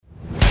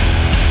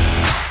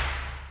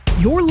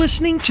You're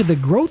listening to the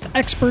Growth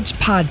Experts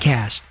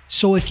Podcast.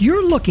 So if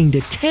you're looking to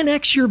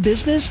 10x your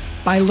business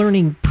by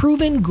learning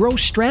proven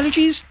growth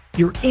strategies,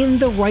 you're in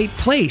the right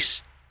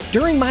place.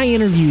 During my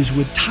interviews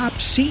with top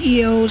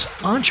CEOs,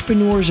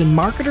 entrepreneurs, and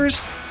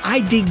marketers, I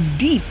dig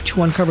deep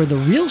to uncover the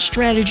real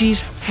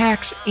strategies,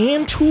 hacks,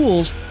 and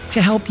tools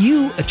to help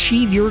you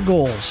achieve your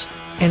goals.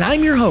 And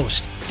I'm your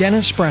host,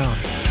 Dennis Brown.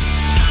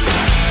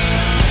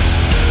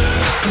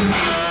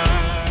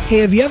 Hey,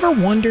 have you ever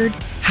wondered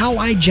how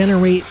I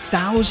generate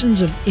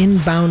thousands of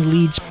inbound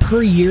leads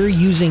per year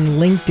using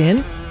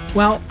LinkedIn?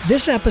 Well,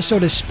 this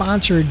episode is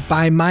sponsored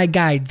by my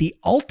guide, The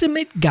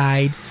Ultimate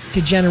Guide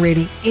to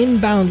Generating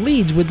Inbound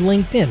Leads with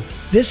LinkedIn.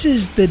 This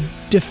is the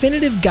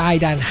definitive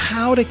guide on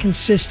how to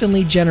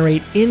consistently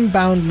generate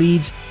inbound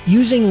leads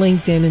using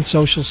LinkedIn and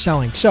social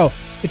selling. So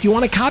if you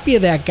want a copy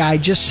of that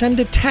guide, just send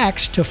a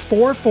text to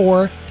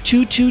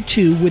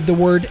 44222 with the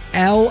word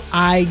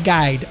LI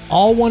Guide,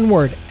 all one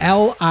word,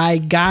 LI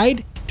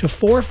Guide to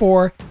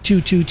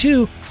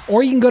 44222,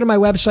 or you can go to my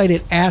website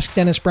at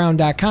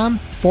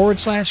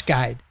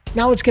askdennisbrown.com/guide.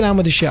 Now let's get on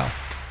with the show.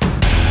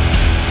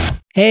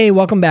 Hey,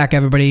 welcome back,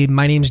 everybody.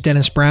 My name is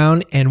Dennis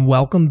Brown, and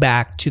welcome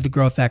back to the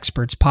Growth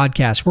Experts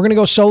Podcast. We're going to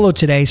go solo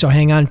today, so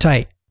hang on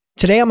tight.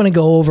 Today, I'm going to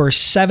go over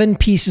 7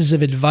 pieces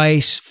of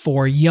advice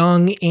for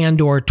young and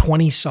or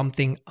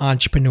 20-something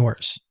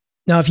entrepreneurs.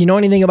 Now, if you know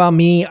anything about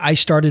me, I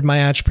started my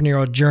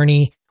entrepreneurial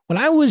journey when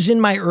I was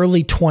in my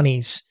early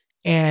 20s,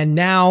 and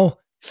now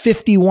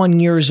 51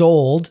 years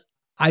old.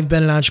 I've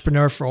been an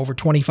entrepreneur for over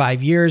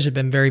 25 years. I've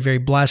been very, very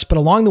blessed. But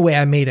along the way,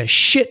 I made a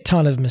shit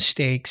ton of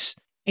mistakes.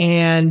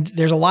 And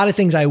there's a lot of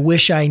things I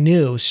wish I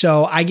knew.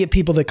 So I get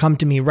people that come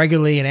to me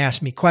regularly and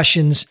ask me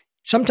questions.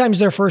 Sometimes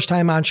they're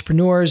first-time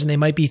entrepreneurs and they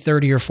might be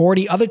 30 or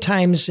 40. Other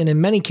times, and in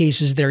many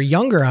cases, they're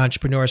younger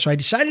entrepreneurs. So I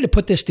decided to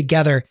put this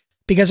together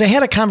because I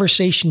had a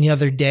conversation the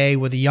other day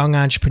with a young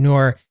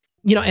entrepreneur,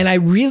 and I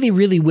really,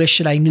 really wish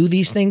that I knew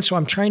these things. So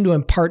I'm trying to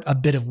impart a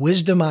bit of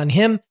wisdom on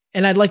him.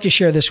 And I'd like to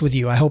share this with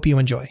you. I hope you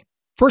enjoy.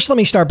 First, let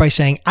me start by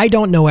saying I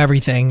don't know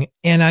everything,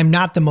 and I'm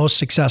not the most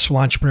successful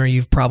entrepreneur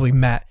you've probably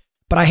met,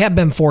 but I have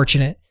been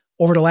fortunate.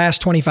 Over the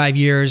last 25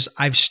 years,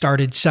 I've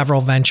started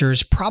several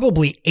ventures,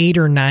 probably 8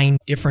 or 9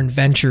 different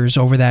ventures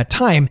over that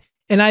time,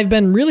 and I've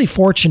been really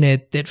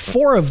fortunate that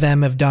 4 of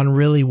them have done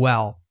really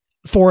well.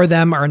 4 of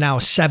them are now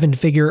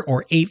 7-figure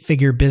or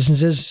 8-figure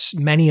businesses,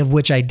 many of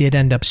which I did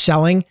end up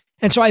selling,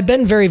 and so I've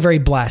been very, very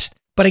blessed.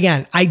 But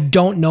again, I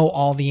don't know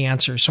all the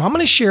answers, so I'm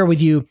going to share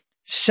with you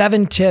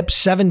 7 tips,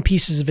 7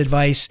 pieces of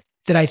advice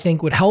that I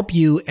think would help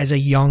you as a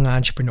young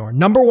entrepreneur.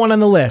 Number 1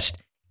 on the list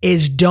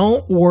is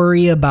don't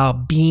worry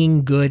about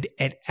being good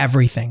at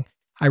everything.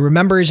 I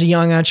remember as a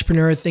young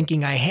entrepreneur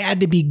thinking I had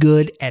to be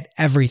good at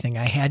everything.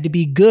 I had to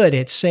be good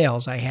at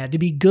sales. I had to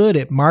be good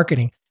at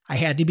marketing. I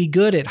had to be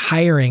good at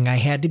hiring. I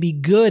had to be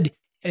good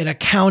at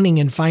accounting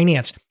and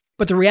finance.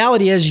 But the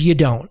reality is you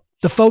don't.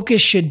 The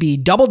focus should be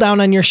double down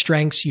on your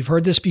strengths. You've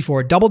heard this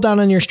before. Double down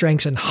on your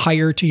strengths and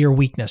hire to your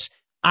weakness.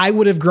 I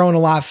would have grown a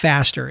lot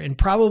faster and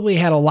probably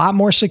had a lot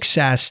more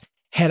success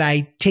had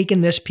I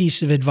taken this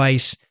piece of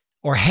advice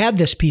or had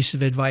this piece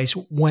of advice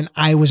when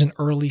I was an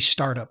early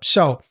startup.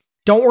 So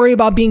don't worry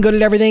about being good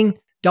at everything.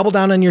 Double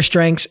down on your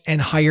strengths and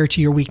hire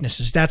to your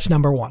weaknesses. That's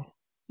number 1.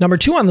 Number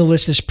 2 on the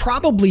list is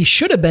probably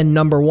should have been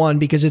number 1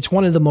 because it's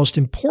one of the most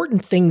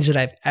important things that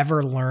I've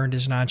ever learned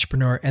as an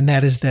entrepreneur. And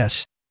that is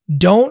this: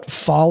 don't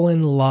fall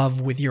in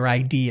love with your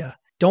idea.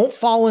 Don't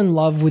fall in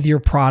love with your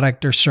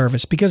product or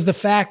service, because the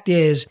fact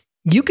is,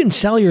 you can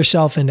sell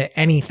yourself into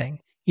anything.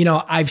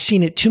 I've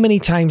seen it too many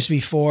times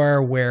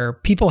before where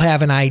people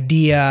have an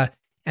idea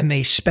and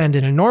they spend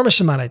an enormous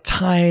amount of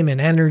time and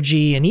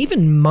energy and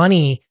even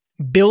money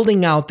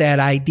building out that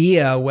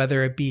idea,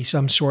 whether it be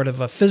some sort of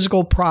a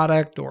physical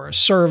product or a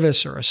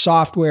service or a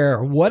software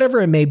or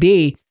whatever it may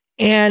be.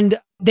 And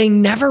they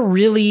never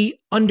really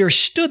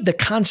understood the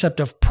concept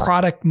of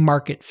product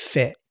market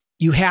fit.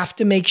 You have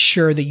to make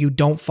sure that you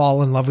don't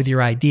fall in love with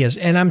your ideas.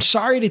 And I'm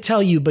sorry to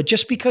tell you, but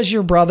just because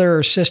your brother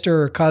or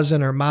sister or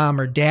cousin or mom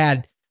or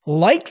dad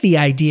like the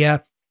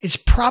idea is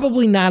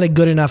probably not a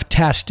good enough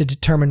test to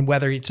determine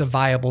whether it's a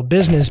viable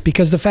business,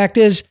 because the fact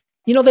is,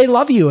 they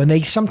love you and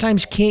they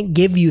sometimes can't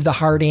give you the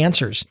hard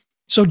answers.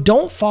 So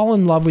don't fall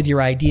in love with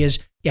your ideas.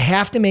 You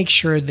have to make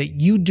sure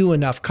that you do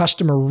enough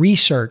customer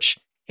research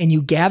and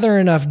you gather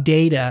enough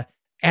data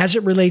as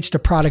it relates to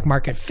product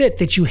market fit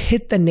that you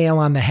hit the nail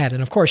on the head.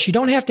 And of course, you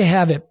don't have to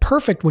have it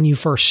perfect when you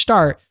first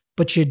start,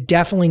 but you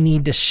definitely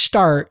need to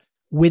start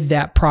with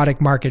that product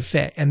market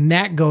fit. And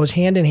that goes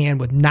hand in hand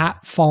with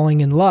not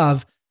falling in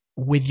love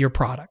with your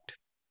product.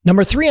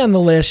 Number 3 on the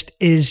list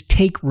is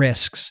take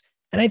risks.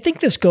 And I think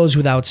this goes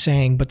without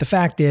saying, but the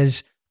fact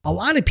is, a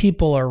lot of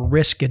people are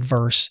risk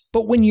adverse.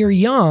 But when you're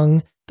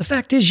young, the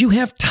fact is you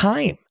have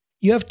time.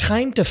 You have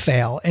time to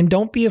fail, and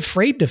don't be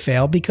afraid to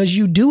fail because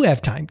you do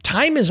have time.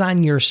 Time is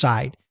on your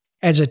side.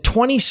 As a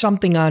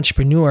 20-something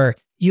entrepreneur,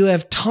 you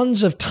have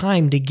tons of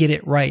time to get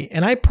it right.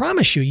 And I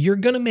promise you, you're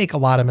going to make a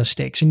lot of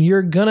mistakes and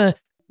you're going to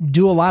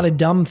do a lot of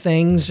dumb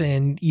things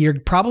and you're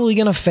probably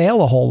going to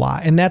fail a whole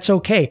lot. And that's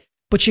okay.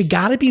 but you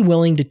got to be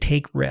willing to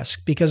take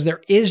risk because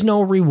there is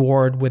no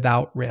reward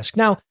without risk.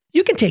 Now,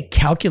 you can take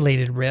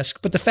calculated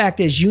risk, but the fact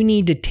is you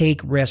need to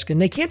take risk,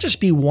 and they can't just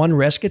be one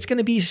risk. It's going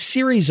to be a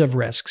series of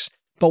risks.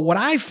 But what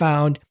I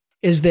found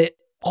is that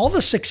all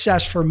the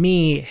success for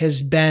me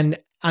has been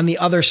on the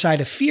other side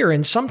of fear.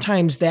 And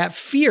sometimes that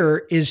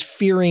fear is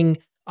fearing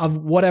of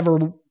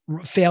whatever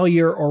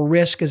failure or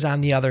risk is on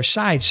the other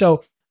side.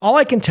 So all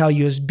I can tell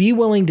you is be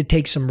willing to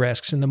take some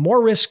risks. And the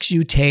more risks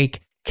you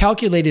take,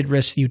 calculated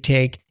risks you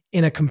take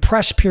in a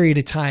compressed period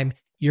of time,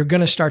 you're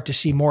going to start to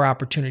see more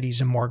opportunities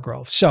and more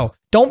growth. So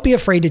don't be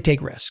afraid to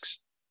take risks.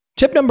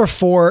 Tip number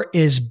 4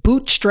 is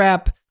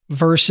bootstrap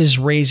versus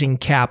raising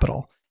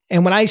capital.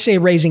 And when I say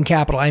raising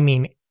capital, I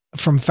mean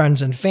from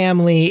friends and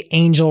family,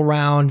 angel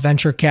round,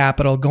 venture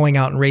capital, going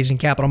out and raising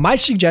capital. My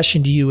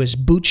suggestion to you is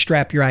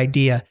bootstrap your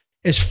idea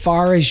as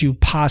far as you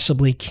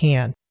possibly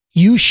can.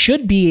 You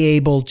should be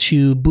able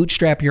to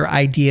bootstrap your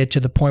idea to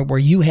the point where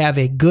you have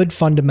a good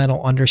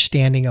fundamental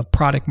understanding of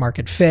product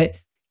market fit.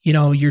 You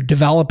know, you're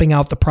developing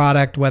out the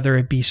product, whether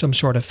it be some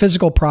sort of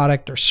physical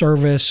product or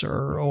service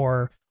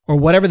or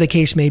whatever the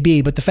case may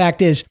be. But the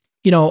fact is,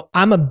 you know,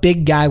 I'm a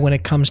big guy when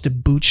it comes to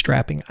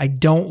bootstrapping. I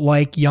don't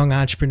like young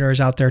entrepreneurs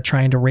out there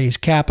trying to raise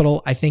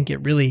capital. I think it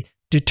really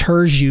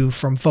deters you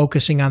from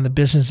focusing on the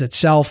business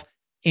itself.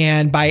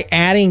 And by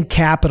adding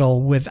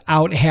capital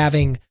without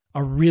having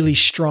a really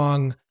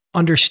strong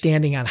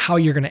understanding on how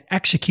you're going to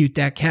execute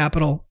that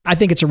capital, I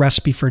think it's a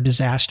recipe for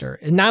disaster.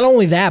 And not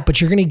only that, but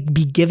you're going to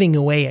be giving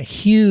away a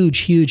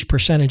huge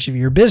percentage of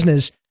your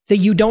business that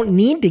you don't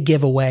need to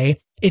give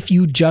away if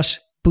you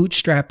just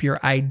bootstrap your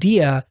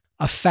idea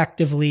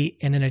effectively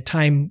and in a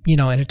time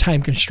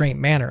constraint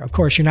manner. Of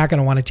course, you're not going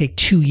to want to take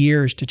 2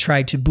 years to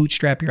try to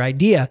bootstrap your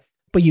idea,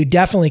 but you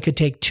definitely could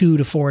take 2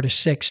 to 4 to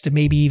 6 to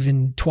maybe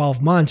even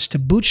 12 months to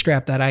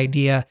bootstrap that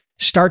idea.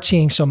 Start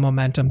seeing some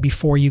momentum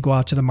before you go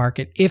out to the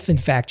market, if in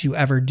fact you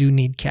ever do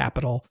need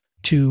capital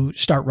to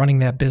start running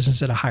that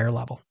business at a higher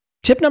level.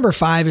 Tip number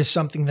 5 is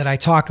something that I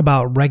talk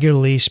about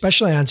regularly,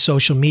 especially on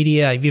social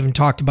media. I've even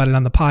talked about it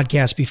on the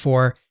podcast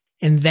before,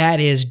 and that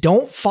is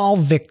don't fall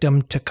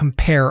victim to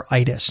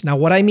compare-itis. Now,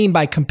 what I mean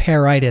by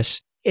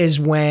compare-itis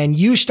is when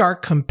you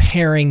start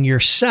comparing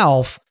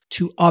yourself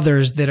to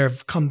others that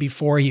have come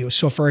before you.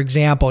 So for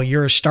example,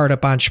 you're a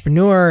startup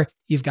entrepreneur,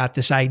 you've got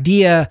this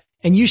idea,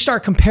 and you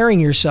start comparing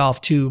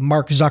yourself to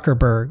Mark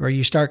Zuckerberg, or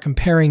you start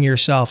comparing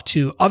yourself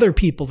to other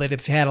people that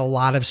have had a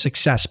lot of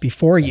success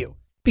before you.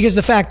 Because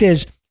the fact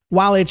is,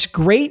 while it's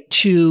great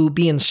to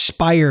be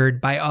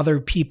inspired by other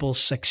people's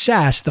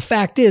success, the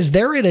fact is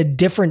they're at a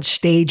different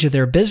stage of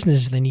their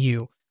business than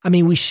you. I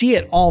mean, we see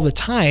it all the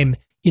time,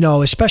 you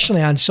know,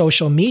 especially on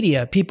social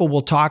media. People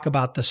will talk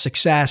about the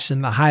success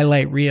and the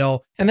highlight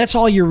reel, and that's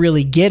all you're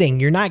really getting.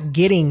 You're not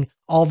getting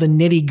all the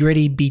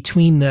nitty-gritty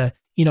between the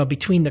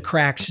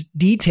cracks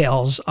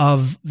details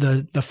of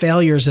the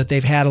failures that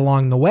they've had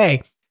along the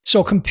way.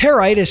 So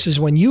compare-itis is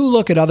when you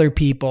look at other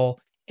people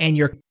and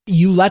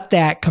you let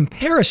that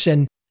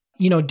comparison,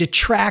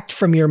 detract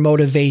from your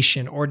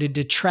motivation or to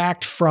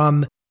detract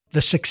from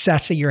the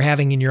success that you're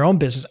having in your own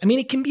business. I mean,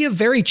 it can be a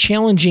very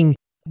challenging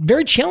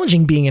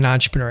being an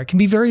entrepreneur. It can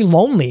be very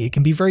lonely. It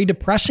can be very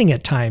depressing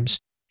at times.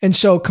 And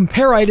so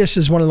compare-itis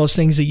is one of those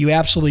things that you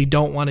absolutely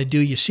don't want to do.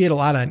 You see it a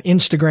lot on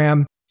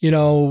Instagram,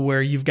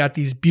 where you've got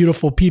these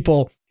beautiful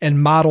people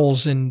and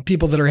models and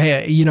people that are,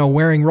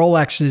 wearing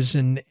Rolexes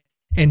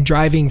and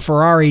driving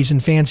Ferraris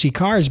and fancy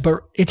cars,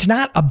 but it's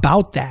not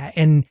about that.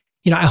 And,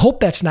 I hope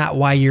that's not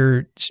why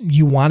you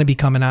want to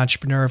become an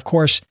entrepreneur. Of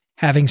course,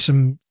 having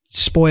some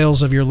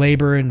spoils of your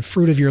labor and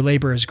fruit of your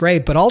labor is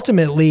great, but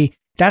ultimately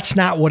that's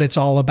not what it's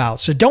all about.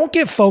 So don't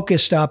get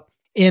focused up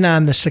in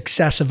on the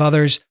success of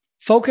others.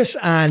 Focus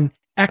on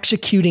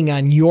executing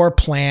on your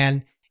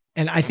plan.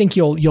 And I think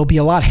you'll be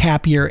a lot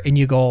happier and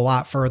you go a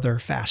lot further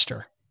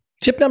faster.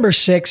 Tip number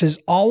 6 is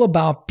all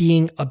about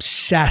being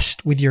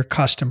obsessed with your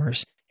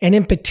customers. And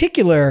in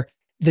particular,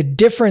 the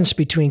difference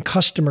between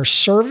customer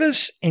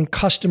service and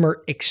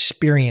customer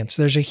experience.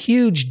 There's a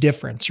huge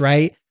difference,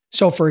 right?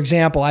 So for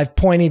example, I've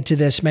pointed to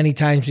this many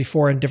times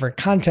before in different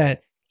content,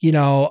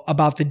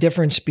 about the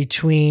difference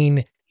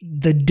between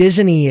the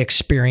Disney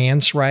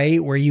experience,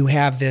 right? Where you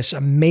have this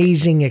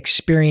amazing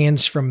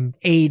experience from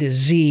A to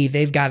Z.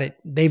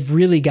 They've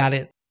really got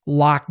it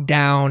locked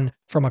down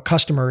from a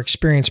customer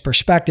experience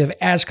perspective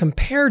as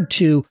compared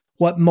to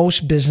what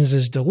most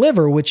businesses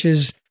deliver, which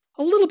is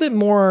a little bit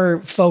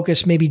more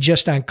focused maybe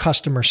just on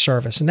customer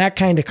service. And that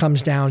kind of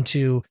comes down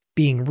to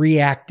being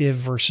reactive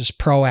versus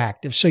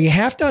proactive. So you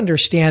have to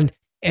understand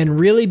and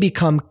really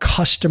become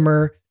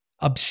customer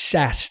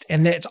obsessed.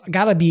 And it's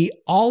got to be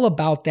all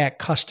about that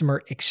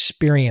customer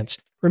experience.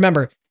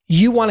 Remember,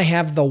 you want to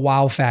have the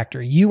wow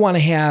factor. You want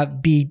to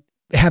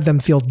have them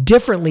feel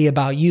differently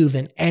about you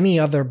than any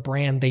other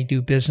brand they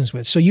do business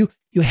with. So you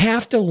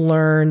have to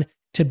learn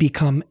to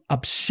become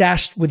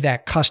obsessed with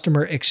that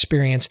customer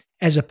experience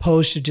as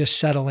opposed to just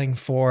settling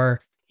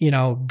for,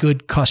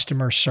 good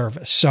customer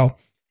service. So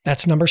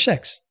that's number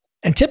 6.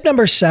 And tip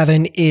number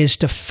 7 is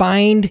to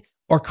find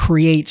or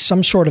create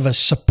some sort of a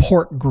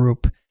support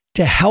group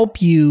to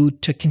help you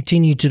to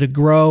continue to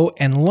grow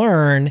and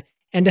learn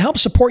and to help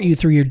support you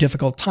through your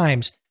difficult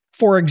times.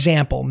 For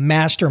example,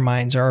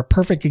 masterminds are a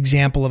perfect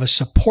example of a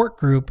support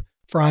group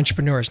for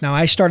entrepreneurs. Now,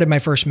 I started my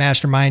first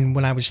mastermind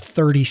when I was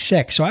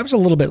 36, so I was a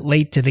little bit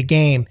late to the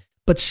game.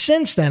 But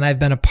since then, I've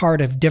been a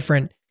part of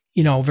different,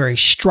 very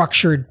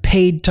structured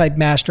paid type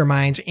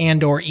masterminds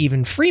and or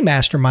even free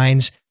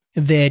masterminds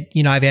that,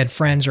 I've had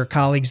friends or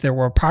colleagues that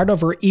were a part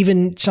of, or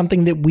even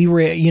something that we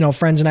were,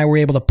 friends and I were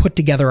able to put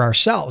together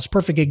ourselves.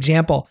 Perfect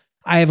example.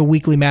 I have a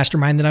weekly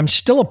mastermind that I'm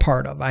still a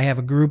part of. I have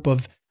a group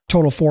of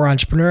total 4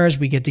 entrepreneurs.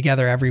 We get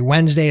together every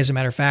Wednesday. As a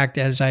matter of fact,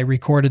 as I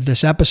recorded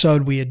this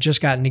episode, we had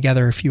just gotten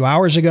together a few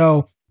hours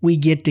ago. We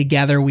get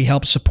together, we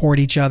help support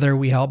each other,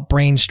 we help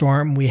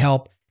brainstorm, we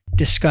help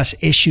discuss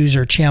issues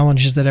or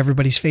challenges that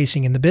everybody's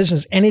facing in the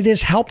business. And it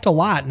has helped a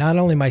lot, not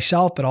only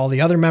myself, but all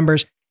the other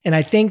members. And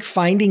I think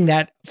finding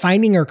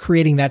or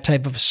creating that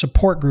type of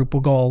support group will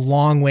go a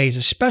long ways,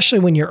 especially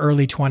when you're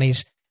early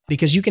 20s,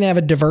 because you can have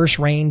a diverse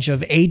range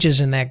of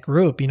ages in that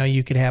group.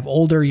 You could have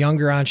older,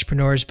 younger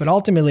entrepreneurs, but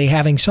ultimately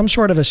having some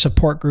sort of a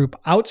support group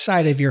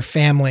outside of your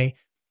family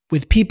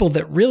with people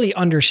that really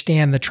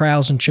understand the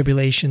trials and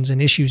tribulations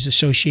and issues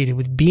associated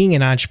with being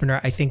an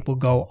entrepreneur, I think will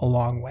go a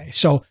long way.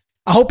 So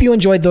I hope you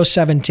enjoyed those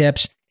 7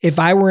 tips. If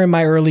I were in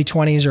my early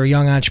 20s or a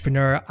young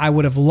entrepreneur, I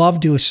would have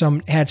loved to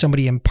have had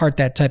somebody impart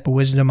that type of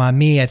wisdom on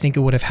me. I think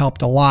it would have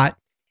helped a lot.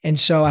 And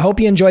so I hope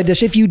you enjoyed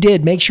this. If you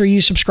did, make sure you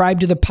subscribe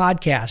to the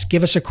podcast.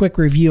 Give us a quick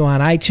review on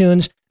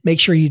iTunes. Make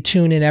sure you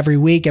tune in every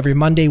week. Every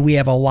Monday, we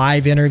have a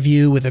live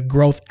interview with a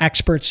growth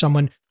expert,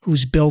 someone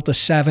who's built a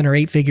 7 or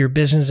 8-figure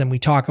business, and we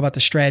talk about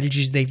the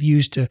strategies they've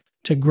used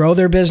to grow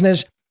their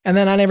business. And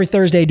then on every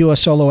Thursday, I do a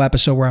solo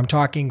episode where I'm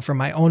talking from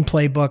my own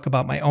playbook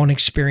about my own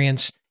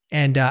experience.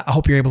 And I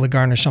hope you're able to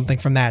garner something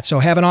from that. So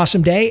have an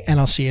awesome day, and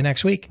I'll see you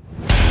next week.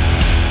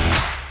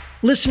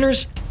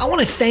 Listeners, I want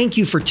to thank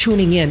you for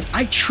tuning in.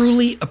 I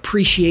truly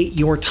appreciate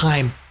your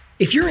time.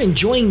 If you're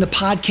enjoying the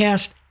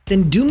podcast,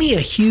 then do me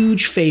a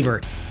huge favor.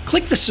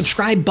 Click the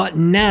subscribe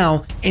button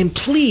now, and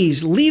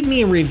please leave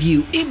me a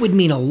review. It would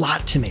mean a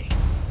lot to me.